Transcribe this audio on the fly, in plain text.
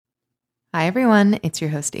Hi, everyone. It's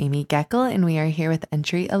your host, Amy Geckel, and we are here with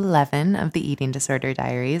entry 11 of the Eating Disorder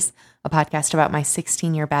Diaries, a podcast about my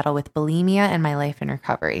 16-year battle with bulimia and my life in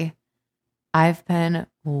recovery. I've been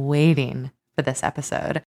waiting for this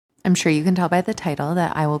episode. I'm sure you can tell by the title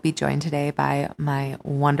that I will be joined today by my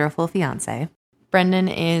wonderful fiancé. Brendan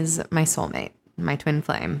is my soulmate, my twin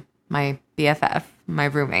flame, my BFF, my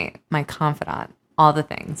roommate, my confidant, all the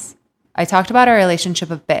things. I talked about our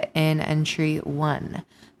relationship a bit in entry 1,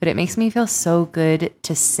 but it makes me feel so good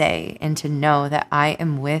to say and to know that I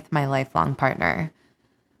am with my lifelong partner.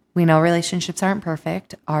 We know relationships aren't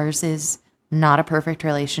perfect. Ours is not a perfect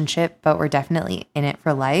relationship, but we're definitely in it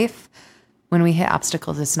for life. When we hit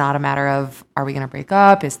obstacles, it's not a matter of, are we going to break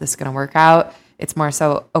up? Is this going to work out? It's more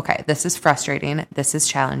so, okay, this is frustrating. This is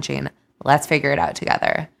challenging. Let's figure it out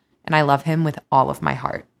together. And I love him with all of my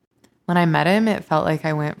heart. When I met him, it felt like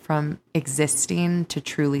I went from existing to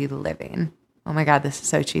truly living. Oh my God, this is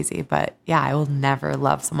so cheesy, but yeah, I will never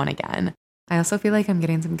love someone again. I also feel like I'm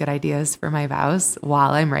getting some good ideas for my vows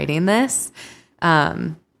while I'm writing this.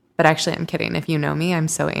 But actually, I'm kidding. If you know me, I'm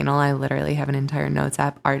so anal. I literally have an entire notes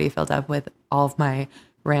app already filled up with all of my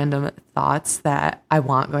random thoughts that I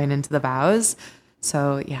want going into the vows.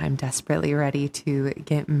 So yeah, I'm desperately ready to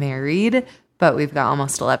get married, but we've got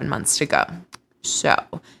almost 11 months to go.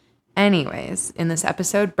 So anyways, in this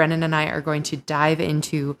episode, Brendan and I are going to dive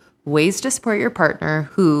into ways to support your partner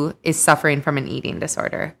who is suffering from an eating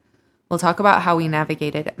disorder. We'll talk about how we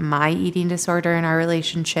navigated my eating disorder in our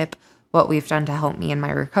relationship, what we've done to help me in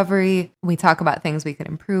my recovery. We talk about things we could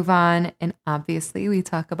improve on. And obviously, we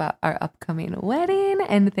talk about our upcoming wedding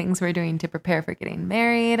and things we're doing to prepare for getting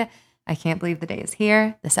married. I can't believe the day is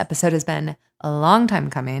here. This episode has been a long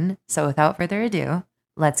time coming. So without further ado,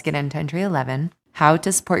 let's get into entry 11, how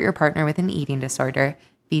to support your partner with an eating disorder,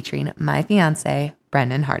 featuring my fiance,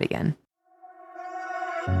 Brendan Hardigan.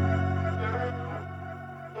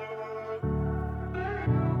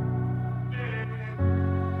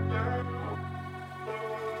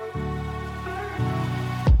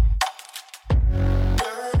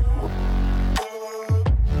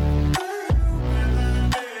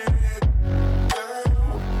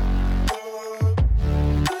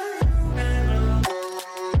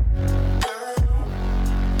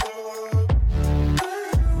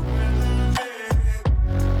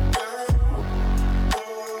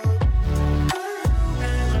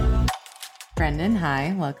 Brendan,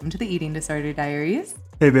 hi. Welcome to the Eating Disorder Diaries.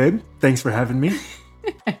 Hey, babe. Thanks for having me.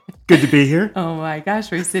 Good to be here. Oh my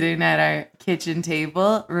gosh, we're sitting at our kitchen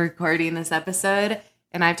table recording this episode,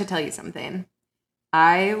 and I have to tell you something.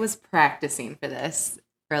 I was practicing for this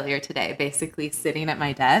earlier today, basically sitting at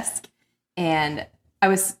my desk, and I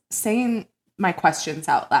was saying my questions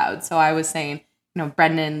out loud. So I was saying,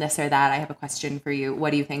 Brendan, this or that, I have a question for you.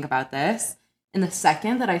 What do you think about this? And the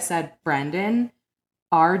second that I said, Brendan,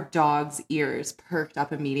 our dog's ears perked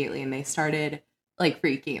up immediately and they started like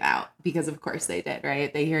freaking out because of course they did,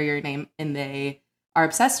 right? They hear your name and they are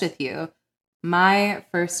obsessed with you. My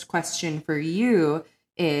first question for you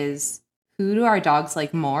is, who do our dogs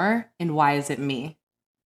like more and why is it me?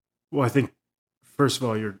 Well, I think, first of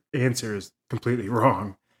all, your answer is completely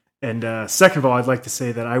wrong. And second of all, I'd like to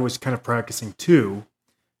say that I was kind of practicing too,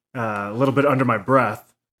 a little bit under my breath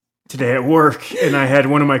today at work, and I had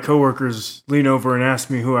one of my coworkers lean over and ask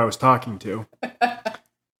me who I was talking to.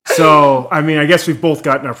 So, I mean, I guess we've both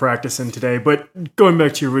gotten our practice in today, but going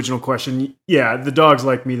back to your original question, yeah, the dogs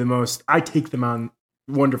like me the most. I take them on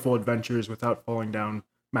wonderful adventures without falling down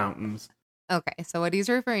mountains. Okay, so what he's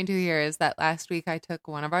referring to here is that last week I took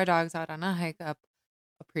one of our dogs out on a hike up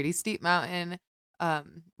a pretty steep mountain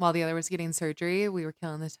while the other was getting surgery. We were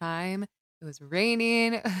killing the time. It was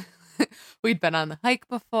raining. We'd been on the hike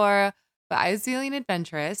before, but I was feeling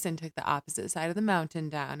adventurous and took the opposite side of the mountain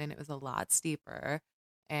down, and it was a lot steeper.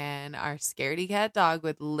 And our scaredy cat dog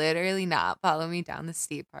would literally not follow me down the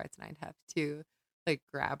steep parts, and I'd have to like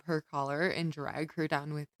grab her collar and drag her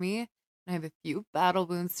down with me. And I have a few battle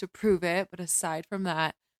wounds to prove it, but aside from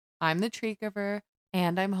that, I'm the treat giver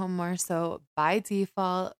and I'm home more. So by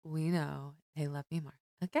default, we know they love me more.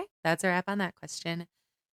 Okay, that's a wrap on that question.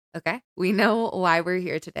 Okay, we know why we're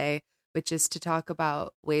here today, which is to talk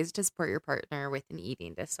about ways to support your partner with an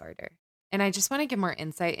eating disorder. And I just want to give more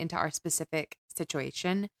insight into our specific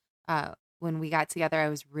situation. When we got together, I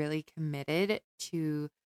was really committed to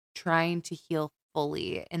trying to heal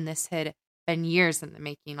fully. And this had been years in the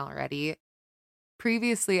making already.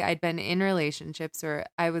 Previously, I'd been in relationships where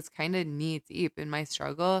I was kind of knee deep in my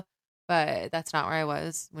struggle, but that's not where I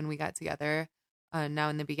was when we got together. Now,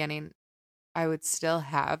 in the beginning, I would still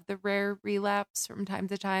have the rare relapse from time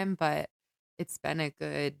to time, but it's been a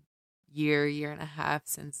good year and a half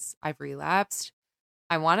since I've relapsed,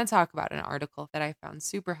 I want to talk about an article that I found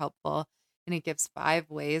super helpful, and it gives 5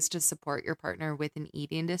 ways to support your partner with an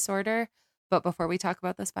eating disorder. But before we talk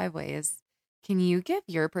about those 5 ways, can you give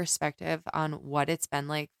your perspective on what it's been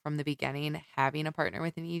like from the beginning having a partner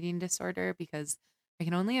with an eating disorder? Because I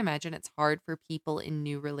can only imagine it's hard for people in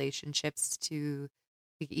new relationships to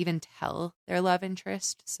like, even tell their love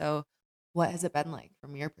interest. So, what has it been like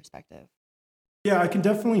from your perspective? Yeah, I can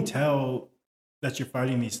definitely tell that you're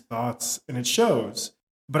fighting these thoughts, and it shows.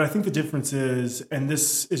 But I think the difference is, and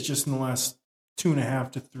this is just in the last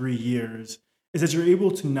 2.5 to 3 years, is that you're able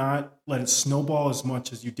to not let it snowball as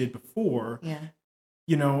much as you did before. Yeah.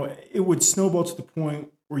 It would snowball to the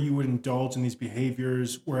point where you would indulge in these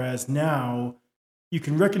behaviors, whereas now you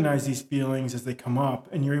can recognize these feelings as they come up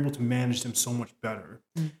and you're able to manage them so much better.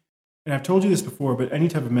 Mm. And I've told you this before, but any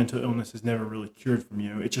type of mental illness is never really cured from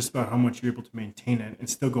you. It's just about how much you're able to maintain it and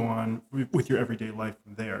still go on with your everyday life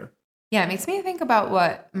from there. Yeah, it makes me think about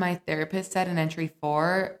what my therapist said in entry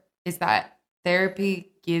 4 is that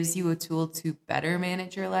therapy gives you a tool to better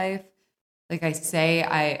manage your life. Like I say,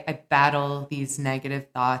 I battle these negative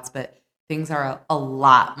thoughts, but things are a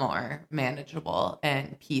lot more manageable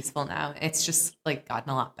and peaceful now. It's just like gotten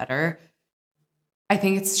a lot better. I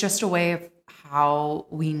think it's just a way of how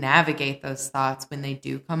we navigate those thoughts when they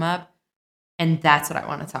do come up. And that's what I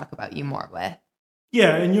want to talk about you more with.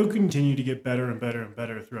 Yeah, and you'll continue to get better and better and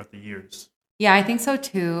better throughout the years. Yeah, I think so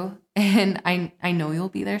too. And I know you'll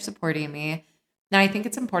be there supporting me. And I think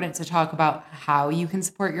it's important to talk about how you can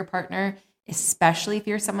support your partner, especially if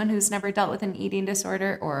you're someone who's never dealt with an eating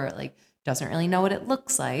disorder or like doesn't really know what it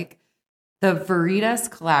looks like. The Veritas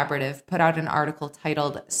Collaborative put out an article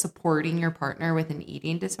titled Supporting Your Partner with an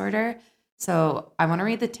Eating Disorder. So I want to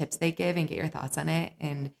read the tips they give and get your thoughts on it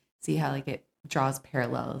and see how like it draws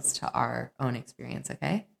parallels to our own experience,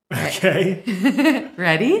 okay? Okay.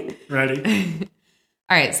 Ready? Ready.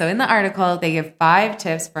 All right, so in the article, they give 5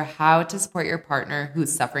 tips for how to support your partner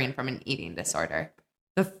who's suffering from an eating disorder.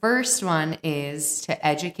 The first one is to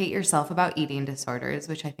educate yourself about eating disorders,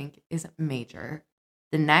 which I think is major.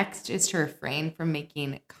 The next is to refrain from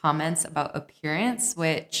making comments about appearance,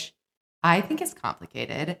 which I think is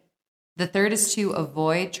complicated. The third is to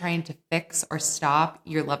avoid trying to fix or stop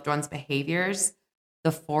your loved one's behaviors.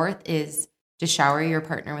 The fourth is to shower your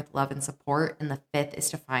partner with love and support. And the fifth is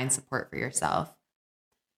to find support for yourself.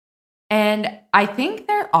 And I think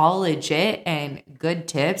they're all legit and good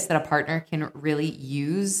tips that a partner can really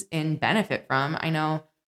use and benefit from. I know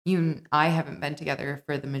you and I haven't been together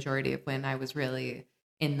for the majority of when I was really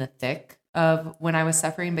in the thick of when I was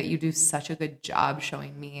suffering, but you do such a good job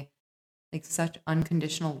showing me like such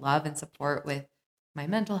unconditional love and support with my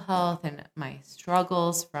mental health and my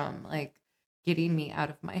struggles, from like getting me out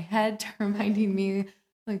of my head to reminding me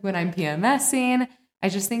like when I'm PMSing. I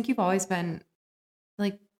just think you've always been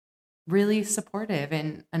like really supportive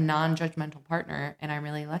and a non-judgmental partner, and I'm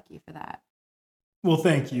really lucky for that. Well,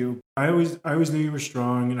 thank you. I always knew you were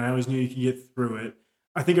strong, and I always knew you could get through it.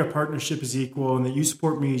 I think our partnership is equal, and that you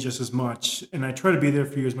support me just as much, and I try to be there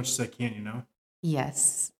for you as much as I can.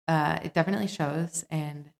 Yes, it definitely shows,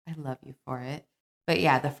 and I love you for it. But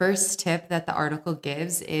yeah, the first tip that the article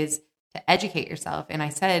gives is to educate yourself. And I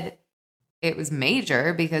said it was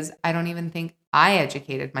major because I don't even think I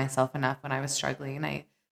educated myself enough when I was struggling. And I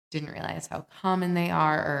didn't realize how common they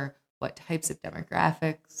are or what types of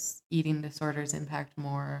demographics eating disorders impact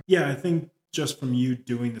more. Yeah, I think just from you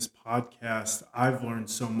doing this podcast, I've learned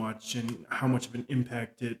so much and how much of an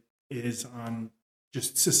impact it is on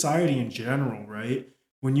just society in general, right?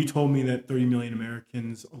 When you told me that 30 million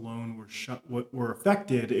Americans alone were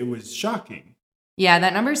affected, it was shocking. Yeah,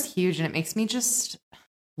 that number's huge, and it makes me just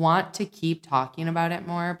want to keep talking about it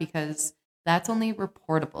more because that's only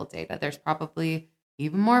reportable data. There's probably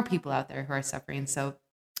even more people out there who are suffering. So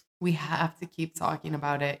we have to keep talking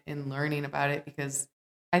about it and learning about it because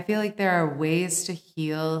I feel like there are ways to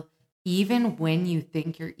heal even when you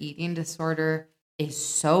think your eating disorder is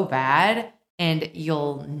so bad and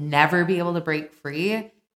you'll never be able to break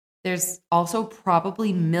free. There's also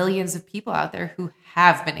probably millions of people out there who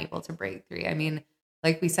have been able to break free. I mean,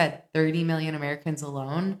 like we said, 30 million Americans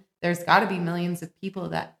alone. There's got to be millions of people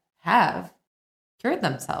that have cured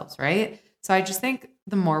themselves, right? So I just think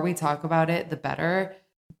the more we talk about it, the better.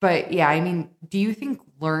 But yeah, I mean, do you think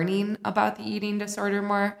learning about the eating disorder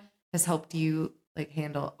more has helped you like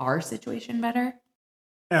handle our situation better?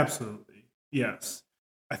 Absolutely. Yes.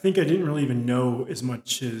 I think I didn't really even know as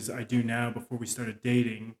much as I do now before we started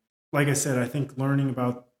dating. Like I said, I think learning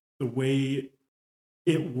about the way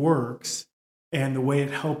it works and the way it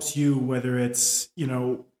helps you, whether it's,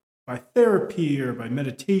 by therapy or by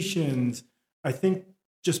meditations. I think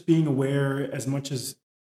just being aware as much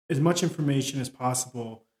information as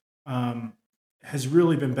possible has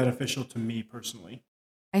really been beneficial to me personally.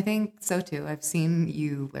 I think so too. I've seen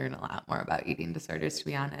you learn a lot more about eating disorders, to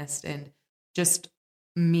be honest. And just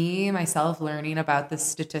me, myself, learning about the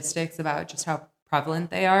statistics about just how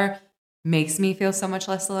prevalent they are makes me feel so much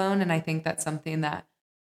less alone. And I think that's something that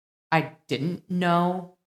I didn't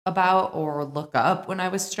know about or look up when I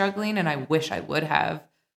was struggling. And I wish I would have.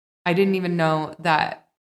 I didn't even know that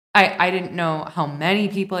I didn't know how many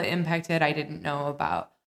people it impacted. I didn't know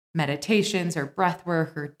about meditations or breath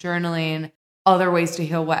work or journaling, other ways to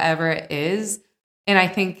heal, whatever it is. And I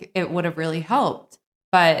think it would have really helped.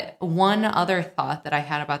 But one other thought that I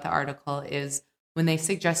had about the article is when they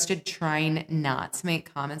suggested trying not to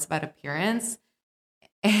make comments about appearance.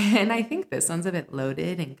 And I think this one's a bit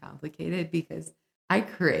loaded and complicated because I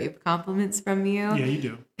crave compliments from you. Yeah, you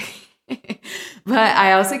do. But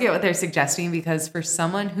I also get what they're suggesting because for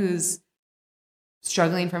someone who's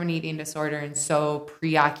struggling from an eating disorder and so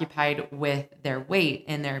preoccupied with their weight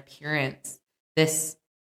and their appearance, this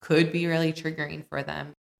could be really triggering for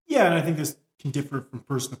them. Yeah, and I think this can differ from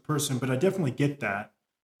person to person, but I definitely get that.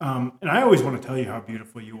 And I always want to tell you how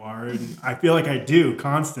beautiful you are, and I feel like I do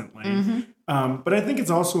constantly. Mm-hmm. But I think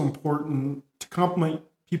it's also important to compliment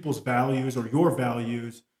people's values or your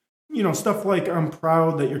values. You know, stuff like, I'm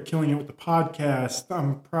proud that you're killing it with the podcast.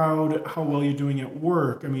 I'm proud how well you're doing at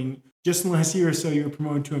work. I mean, just in the last year or so, you were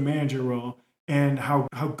promoted to a manager role, and how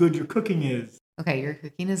good your cooking is. Okay, your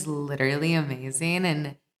cooking is literally amazing,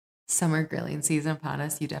 and summer grilling season upon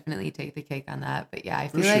us, you definitely take the cake on that. But yeah, I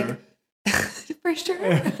feel for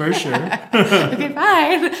sure. For sure. Okay,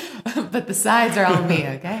 fine. But the sides are all me,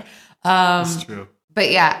 okay? That's true.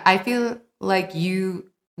 But yeah, I feel like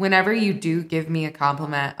whenever you do give me a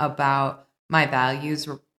compliment about my values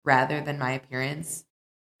rather than my appearance,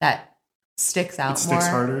 that sticks out more. It sticks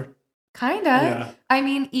harder. Kind of. Yeah. I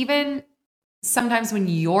mean, even sometimes when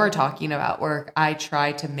you're talking about work, I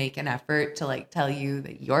try to make an effort to like tell you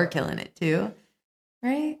that you're killing it too.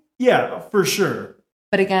 Right? Yeah, for sure.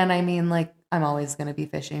 But again, I mean, like, I'm always going to be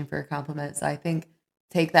fishing for compliments. So I think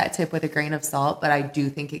take that tip with a grain of salt, but I do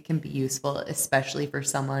think it can be useful, especially for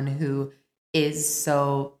someone who is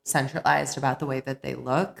so centralized about the way that they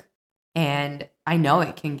look. And I know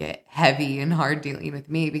it can get heavy and hard dealing with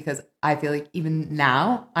me because I feel like even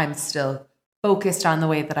now I'm still focused on the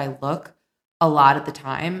way that I look a lot of the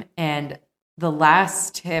time. And the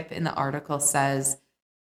last tip in the article says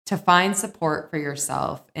to find support for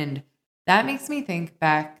yourself. And that makes me think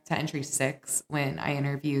back to entry 6 when I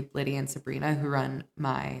interviewed Lydia and Sabrina, who run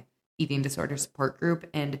my eating disorder support group.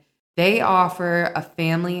 And they offer a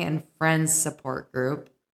family and friends support group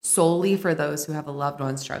solely for those who have a loved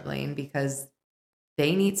one struggling because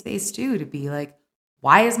they need space too to be like,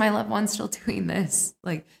 why is my loved one still doing this?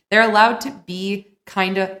 Like, they're allowed to be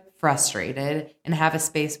kind of frustrated and have a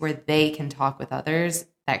space where they can talk with others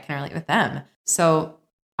that can relate with them. So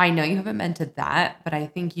I know you haven't been to that, but I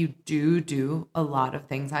think you do a lot of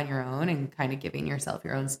things on your own and kind of giving yourself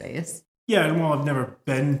your own space. Yeah, and while I've never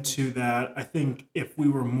been to that, I think if we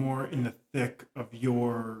were more in the thick of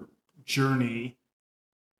your journey,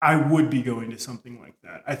 I would be going to something like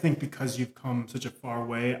that. I think because you've come such a far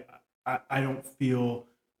way, I don't feel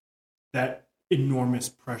that enormous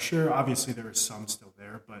pressure. Obviously, there is some still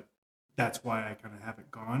there, but that's why I kind of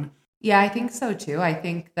haven't gone. Yeah, I think so too. I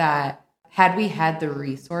think that had we had the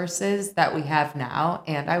resources that we have now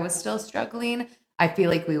and I was still struggling, I feel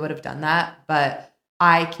like we would have done that. But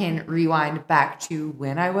I can rewind back to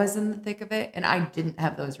when I was in the thick of it and I didn't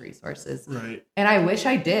have those resources. Right. And I wish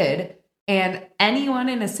I did. And anyone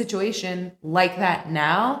in a situation like that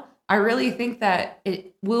now, I really think that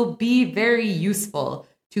it will be very useful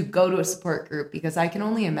to go to a support group because I can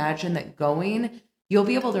only imagine that you'll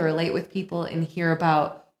be able to relate with people and hear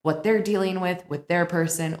about what they're dealing with their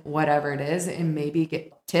person, whatever it is, and maybe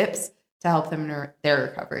get tips to help them in their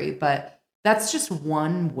recovery. But that's just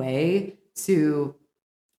one way to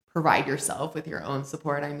provide yourself with your own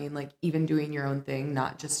support. I mean, like even doing your own thing,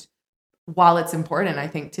 not just while it's important, I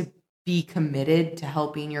think to be committed to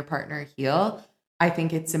helping your partner heal. I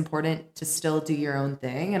think it's important to still do your own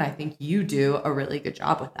thing. And I think you do a really good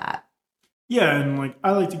job with that. Yeah, and like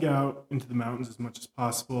I like to get out into the mountains as much as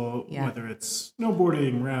possible, whether it's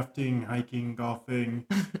snowboarding, rafting, hiking, golfing.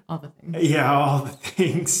 All the things. Yeah, all the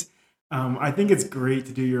things. I think it's great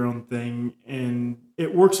to do your own thing, and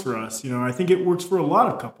it works for us. You know, I think it works for a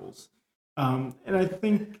lot of couples, and I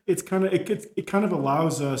think it kind of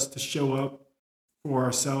allows us to show up for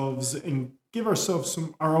ourselves and give ourselves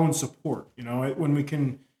our own support. You know, when we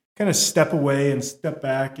can kind of step away and step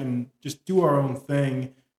back and just do our own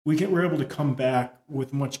thing, we're able to come back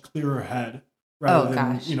with a much clearer head rather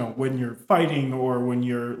than, when you're fighting or when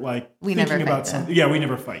you're like we thinking never about fight, something. Yeah, we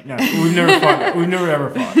never fight. No, we've never fought. We've never ever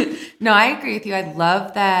fought. No, I agree with you. I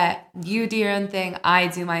love that you do your own thing. I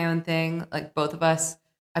do my own thing. Like both of us,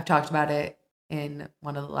 I've talked about it in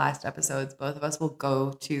one of the last episodes. Both of us will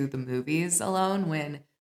go to the movies alone when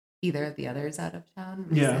either of the others out of town.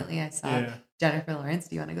 Recently, I saw Jennifer Lawrence.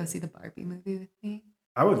 Do you want to go see the Barbie movie with me?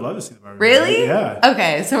 I would love to see the Barbie movie. Really? Yeah.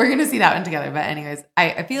 Okay, so we're gonna see that one together. But anyways,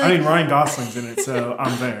 I feel like Ryan Gosling's in it, so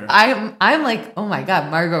I'm there. I'm like, oh my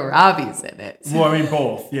god, Margot Robbie's in it. Well,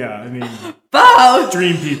 both. Yeah, both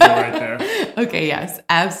dream people right there. Okay, yes,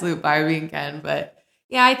 absolute Barbie and Ken. But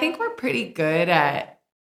yeah, I think we're pretty good at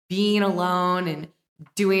being alone and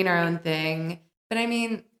doing our own thing. But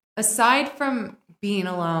aside from being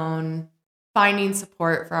alone, finding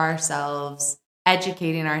support for ourselves,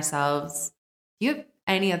 educating ourselves, do you have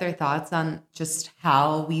any other thoughts on just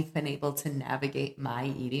how we've been able to navigate my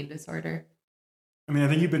eating disorder? I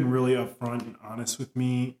think you've been really upfront and honest with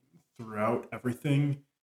me throughout everything,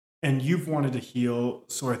 and you've wanted to heal.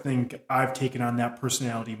 So I think I've taken on that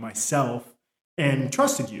personality myself and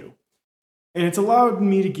trusted you. And it's allowed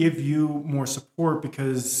me to give you more support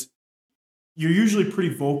because you're usually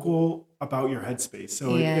pretty vocal about your headspace.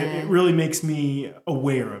 So it really makes me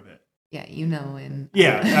aware of it. Yeah, and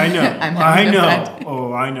I know. I know.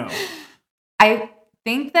 Oh, I know. I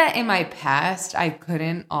think that in my past, I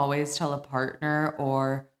couldn't always tell a partner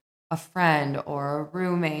or a friend or a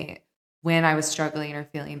roommate when I was struggling or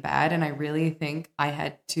feeling bad. And I really think I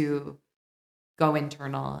had to go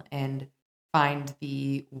internal and find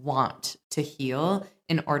the want to heal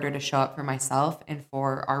in order to show up for myself and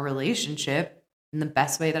for our relationship in the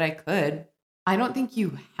best way that I could. I don't think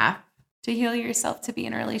you have to heal yourself to be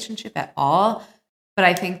in a relationship at all. But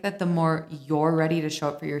I think that the more you're ready to show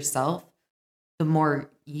up for yourself, the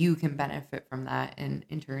more you can benefit from that. And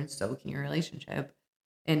in turn, so can your relationship.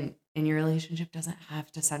 And your relationship doesn't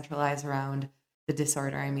have to centralize around the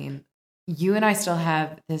disorder. You and I still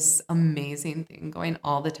have this amazing thing going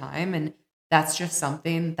all the time. And that's just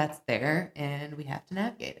something that's there and we have to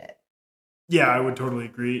navigate it. Yeah, I would totally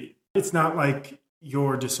agree. It's not like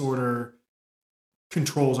your disorder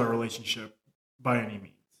controls our relationship by any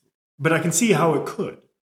means, but I can see how it could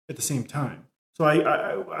at the same time. So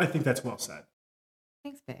I think that's well said.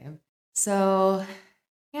 Thanks, babe. So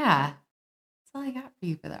yeah, that's all I got for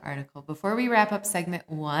you for the article. Before we wrap up segment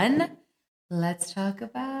 1, let's talk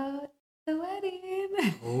about the wedding.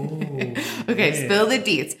 Oh, okay, man. Spill the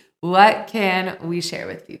deets. What can we share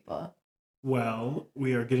with people? Well,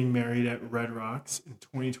 we are getting married at Red Rocks in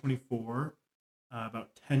 2024,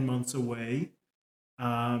 about 10 months away.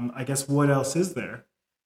 I guess what else is there?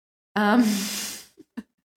 That's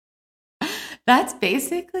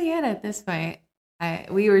basically it at this point.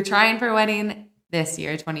 We were trying for a wedding this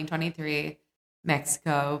year, 2023,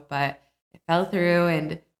 Mexico, but it fell through.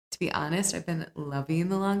 And to be honest, I've been loving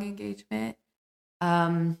the long engagement.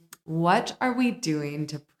 What are we doing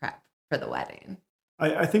to prep for the wedding?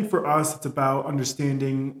 I think for us, it's about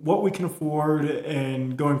understanding what we can afford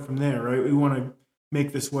and going from there, right? We want to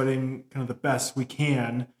make this wedding kind of the best we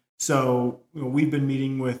can. So we've been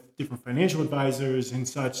meeting with different financial advisors and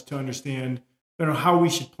such to understand how we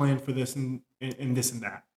should plan for this and this and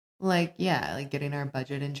that. Like getting our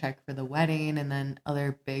budget in check for the wedding and then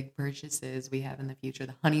other big purchases we have in the future,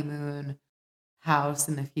 the honeymoon, house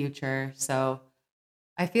in the future. So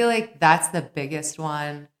I feel like that's the biggest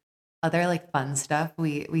one. Other fun stuff.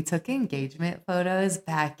 We took engagement photos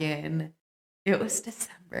back in, it was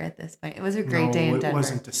December at this point. It was a great day in Denver. It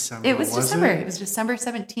wasn't December. It was December. It was December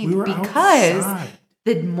 17th because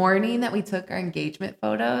the morning that we took our engagement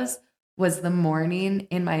photos was the morning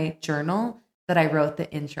in my journal that I wrote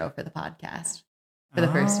the intro for the podcast for the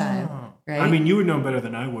first time. Right? You would know better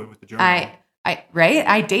than I would with the journal.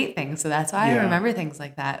 I date things, so that's why I remember things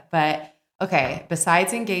like that. But okay,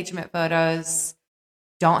 besides engagement photos,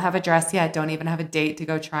 don't have a dress yet. Don't even have a date to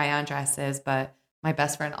go try on dresses, but my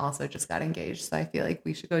best friend also just got engaged, so I feel like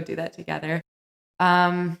we should go do that together.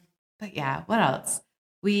 But yeah, what else?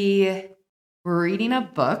 We were reading a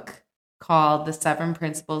book called The 7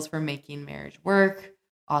 Principles for Making Marriage Work.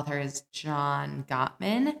 Author is John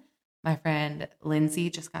Gottman. My friend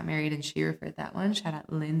Lindsay just got married and she referred that one. Shout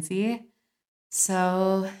out Lindsay.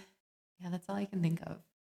 So yeah, that's all I can think of.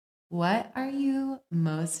 What are you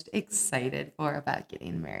most excited for about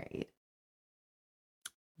getting married?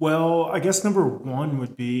 Well, I guess number 1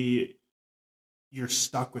 would be you're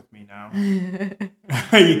stuck with me now.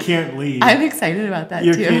 You can't leave. I'm excited about that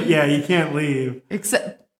too. You can't leave.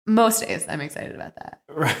 Most days, I'm excited about that.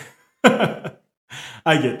 Right.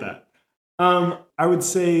 I get that. I would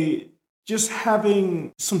say just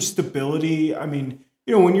having some stability. I mean,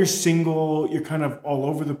 when you're single, you're kind of all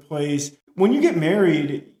over the place. When you get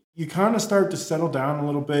married, you kind of start to settle down a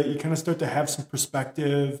little bit. You kind of start to have some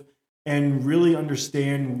perspective and really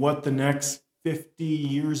understand what the next 50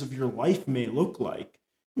 years of your life may look like.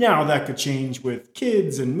 Now, that could change with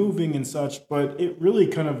kids and moving and such, but it really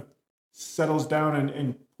kind of settles down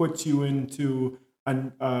and puts you into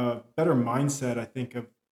a better mindset, I think, of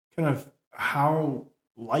kind of how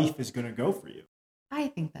life is going to go for you. I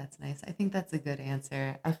think that's nice. I think that's a good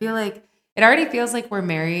answer. I feel like it already feels like we're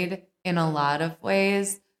married in a lot of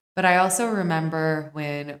ways, but I also remember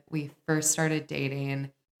when we first started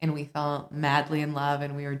dating and we fell madly in love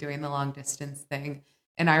and we were doing the long distance thing.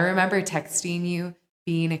 And I remember texting you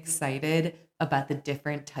being excited about the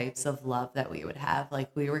different types of love that we would have. Like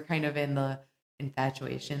we were kind of in the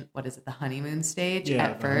infatuation, the honeymoon stage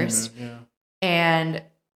at first. Honeymoon, And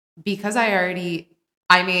because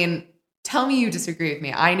tell me you disagree with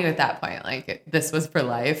me. I knew at that point, like this was for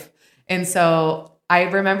life. And so I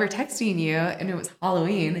remember texting you and it was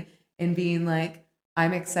Halloween and being like,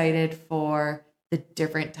 I'm excited for the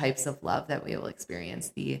different types of love that we will experience.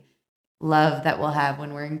 The love that we'll have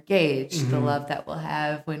when we're engaged, the love that we'll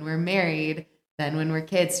have when we're married, then when we're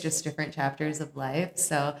kids, just different chapters of life.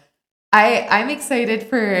 So I'm excited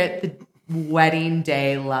for the wedding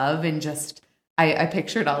day love and just I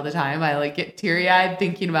picture it all the time. I like get teary-eyed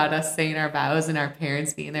thinking about us saying our vows and our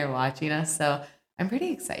parents being there watching us. So I'm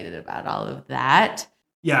pretty excited about all of that.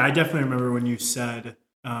 Yeah, I definitely remember when you said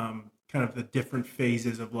kind of the different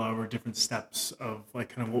phases of love or different steps of like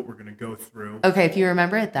kind of what we're going to go through. Okay, if you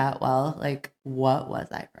remember it that well, like what was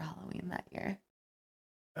I for Halloween that year?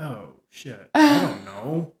 Oh, shit. I don't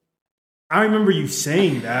know. I remember you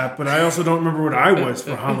saying that, but I also don't remember what I was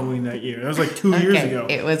for Halloween that year. That was like 2 years ago.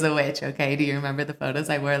 It was a witch, okay? Do you remember the photos?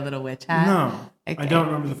 I wore a little witch hat. No, okay. I don't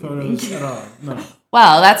remember the photos at all. No.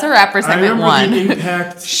 Well, that's a wrap for segment one. The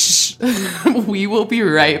impact. We will be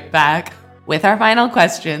right back with our final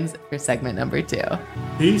questions for segment number 2.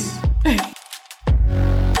 Peace.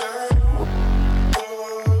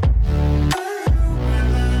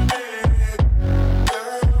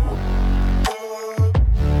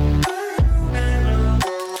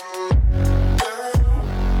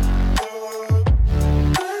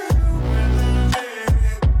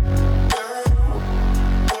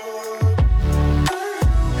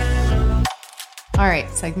 All right,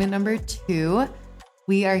 segment number 2.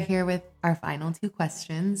 We are here with our final 2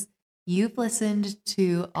 questions. You've listened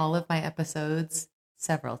to all of my episodes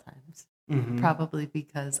several times, probably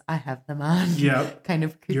because I have them on, kind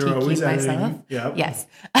of critiquing myself. Yep. Yes.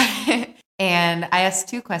 And I asked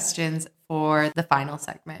 2 questions for the final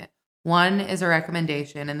segment. One is a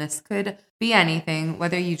recommendation, and this could be anything,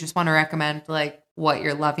 whether you just want to recommend like what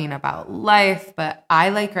you're loving about life, but I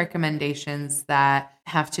like recommendations that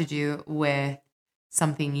have to do with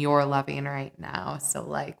something you're loving right now. So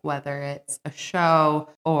like whether it's a show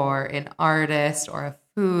or an artist or a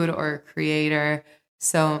food or a creator.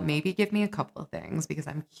 So maybe give me a couple of things because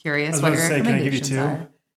I'm curious what your recommendations can I give you 2? are.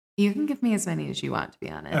 You can give me as many as you want, to be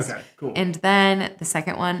honest. Okay, cool. And then the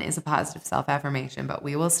second one is a positive self-affirmation, but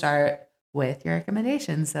we will start with your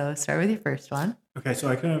recommendations. So start with your first one. Okay, so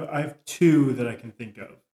I have 2 that I can think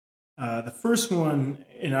of. The first one,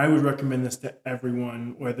 and I would recommend this to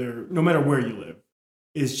everyone, no matter where you live,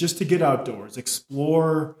 is just to get outdoors,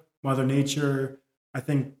 explore Mother Nature. I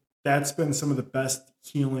think that's been some of the best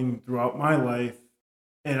healing throughout my life.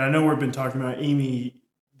 And I know we've been talking about Amy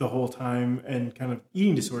the whole time and kind of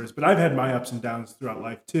eating disorders, but I've had my ups and downs throughout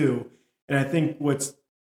life too. And I think what's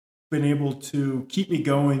been able to keep me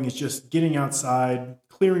going is just getting outside,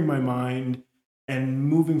 clearing my mind, and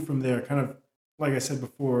moving from there. Kind of, like I said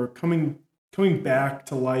before, coming back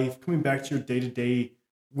to life, coming back to your day-to-day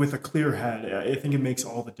with a clear head. I think it makes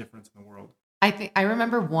all the difference in the world. I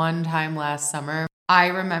remember one time last summer, I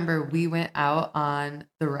remember we went out on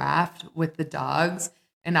the raft with the dogs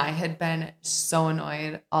and I had been so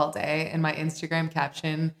annoyed all day. And my Instagram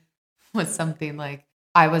caption was something like,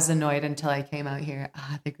 I was annoyed until I came out here.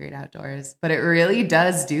 The great outdoors. But it really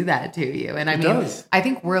does do that to you. And I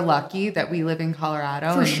think we're lucky that we live in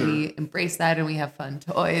Colorado we embrace that and we have fun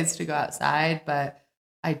toys to go outside. But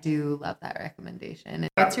I do love that recommendation.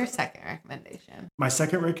 What's your second recommendation? My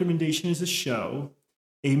second recommendation is a show.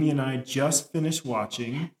 Amy and I just finished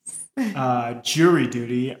watching Jury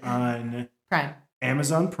Duty on Prime.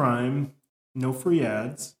 Amazon Prime. No free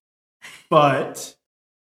ads. But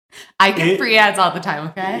I get free ads all the time,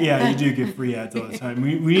 okay? Yeah, you do get free ads all the time.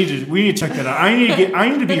 We need to check that out. I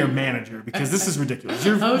need to be your manager because this is ridiculous.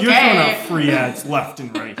 You're throwing out free ads left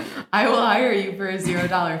and right here. I will hire you for a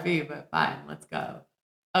 $0 fee, but fine, let's go.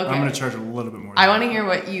 Okay. I'm going to charge a little bit more. I want to hear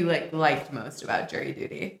what you liked most about jury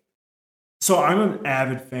duty. So I'm an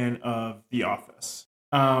avid fan of The Office.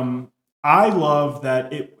 I love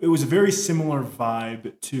that it was a very similar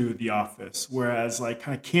vibe to The Office, whereas like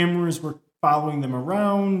kind of cameras were following them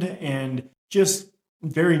around and just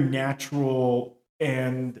very natural,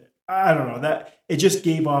 and I don't know, that it just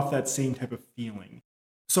gave off that same type of feeling.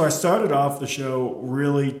 So I started off the show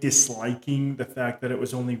really disliking the fact that it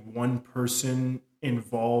was only one person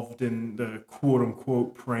involved in the quote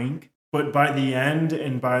unquote prank. But by the end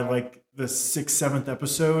and by like the 6th, 7th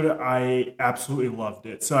episode, I absolutely loved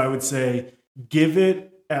it. So I would say give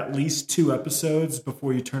it at least 2 episodes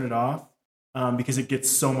before you turn it off. Because it gets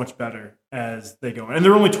so much better as they go. And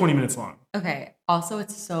they're only 20 minutes long. Okay. Also,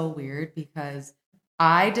 it's so weird because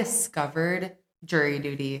I discovered jury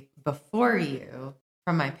duty before you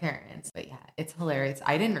from my parents. But yeah, it's hilarious.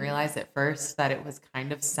 I didn't realize at first that it was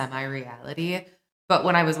kind of semi-reality. But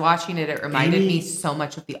when I was watching it, it reminded me so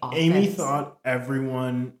much of The Office. Amy thought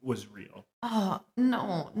everyone was real. Oh,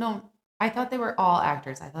 no. I thought they were all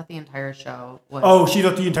actors. I thought the entire show was... Oh, she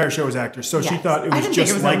thought the entire show was actors. So she thought it was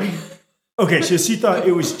just like... Okay, so she thought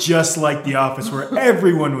it was just like The Office where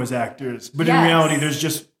everyone was actors. But in reality, there's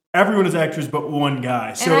just everyone is actors but one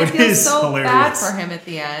guy. So and I feel so hilarious. Bad for him at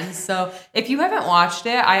the end. So if you haven't watched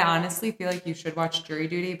it, I honestly feel like you should watch Jury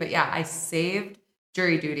Duty. But yeah, I saved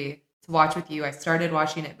Jury Duty to watch with you. I started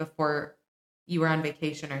watching it before you were on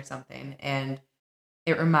vacation or something. And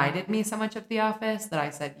it reminded me so much of The Office that I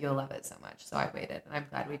said, you'll love it so much. So I waited, and I'm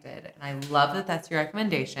glad we did. And I love that that's your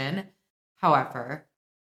recommendation. However...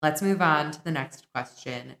 let's move on to the next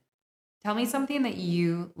question. Tell me something that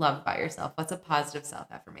you love about yourself. What's a positive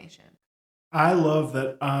self-affirmation? I love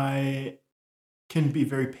that I can be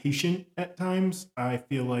very patient at times. I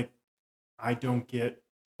feel like I don't get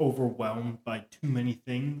overwhelmed by too many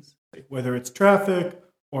things, whether it's traffic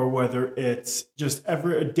or whether it's just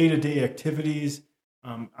day-to-day activities.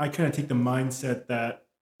 I kind of take the mindset that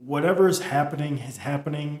whatever is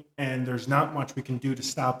happening, and there's not much we can do to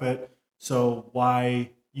stop it. So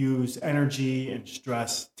why use energy and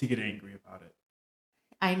stress to get angry about it?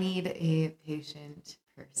 I need a patient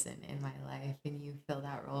person in my life, and you fill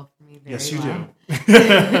that role for me very well. Yes, you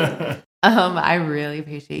do. I really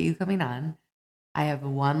appreciate you coming on. I have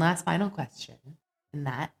one last final question, and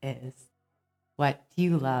that is, what do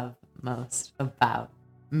you love most about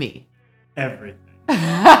me? Everything.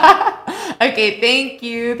 Okay, thank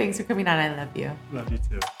you. Thanks for coming on. I love you. Love you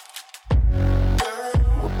too.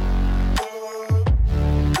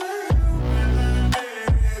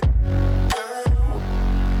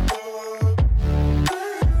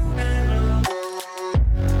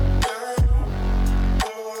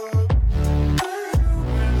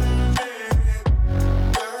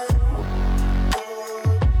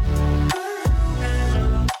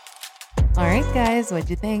 Guys, what'd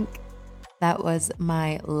you think? That was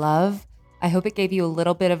my love. I hope it gave you a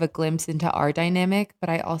little bit of a glimpse into our dynamic, but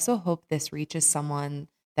I also hope this reaches someone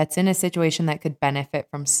that's in a situation that could benefit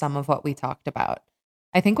from some of what we talked about.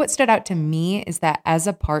 I think what stood out to me is that as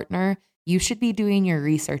a partner, you should be doing your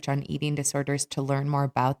research on eating disorders to learn more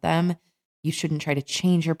about them. You shouldn't try to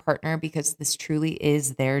change your partner because this truly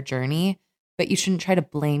is their journey, but you shouldn't try to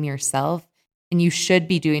blame yourself, and you should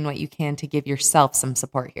be doing what you can to give yourself some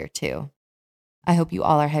support here too. I hope you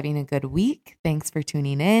all are having a good week. Thanks for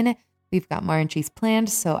tuning in. We've got more entries planned,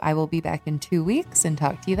 so I will be back in 2 weeks and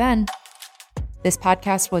talk to you then. This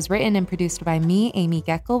podcast was written and produced by me, Amy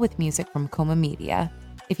Geckel, with music from Coma Media.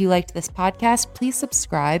 If you liked this podcast, please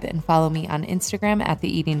subscribe and follow me on Instagram at The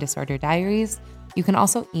Eating Disorder Diaries. You can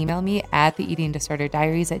also email me at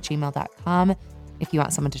theeatingdisorderdiaries@gmail.com if you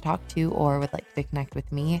want someone to talk to or would like to connect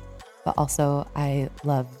with me. But also, I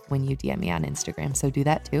love when you DM me on Instagram, so do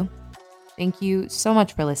that too. Thank you so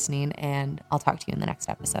much for listening, and I'll talk to you in the next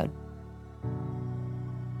episode.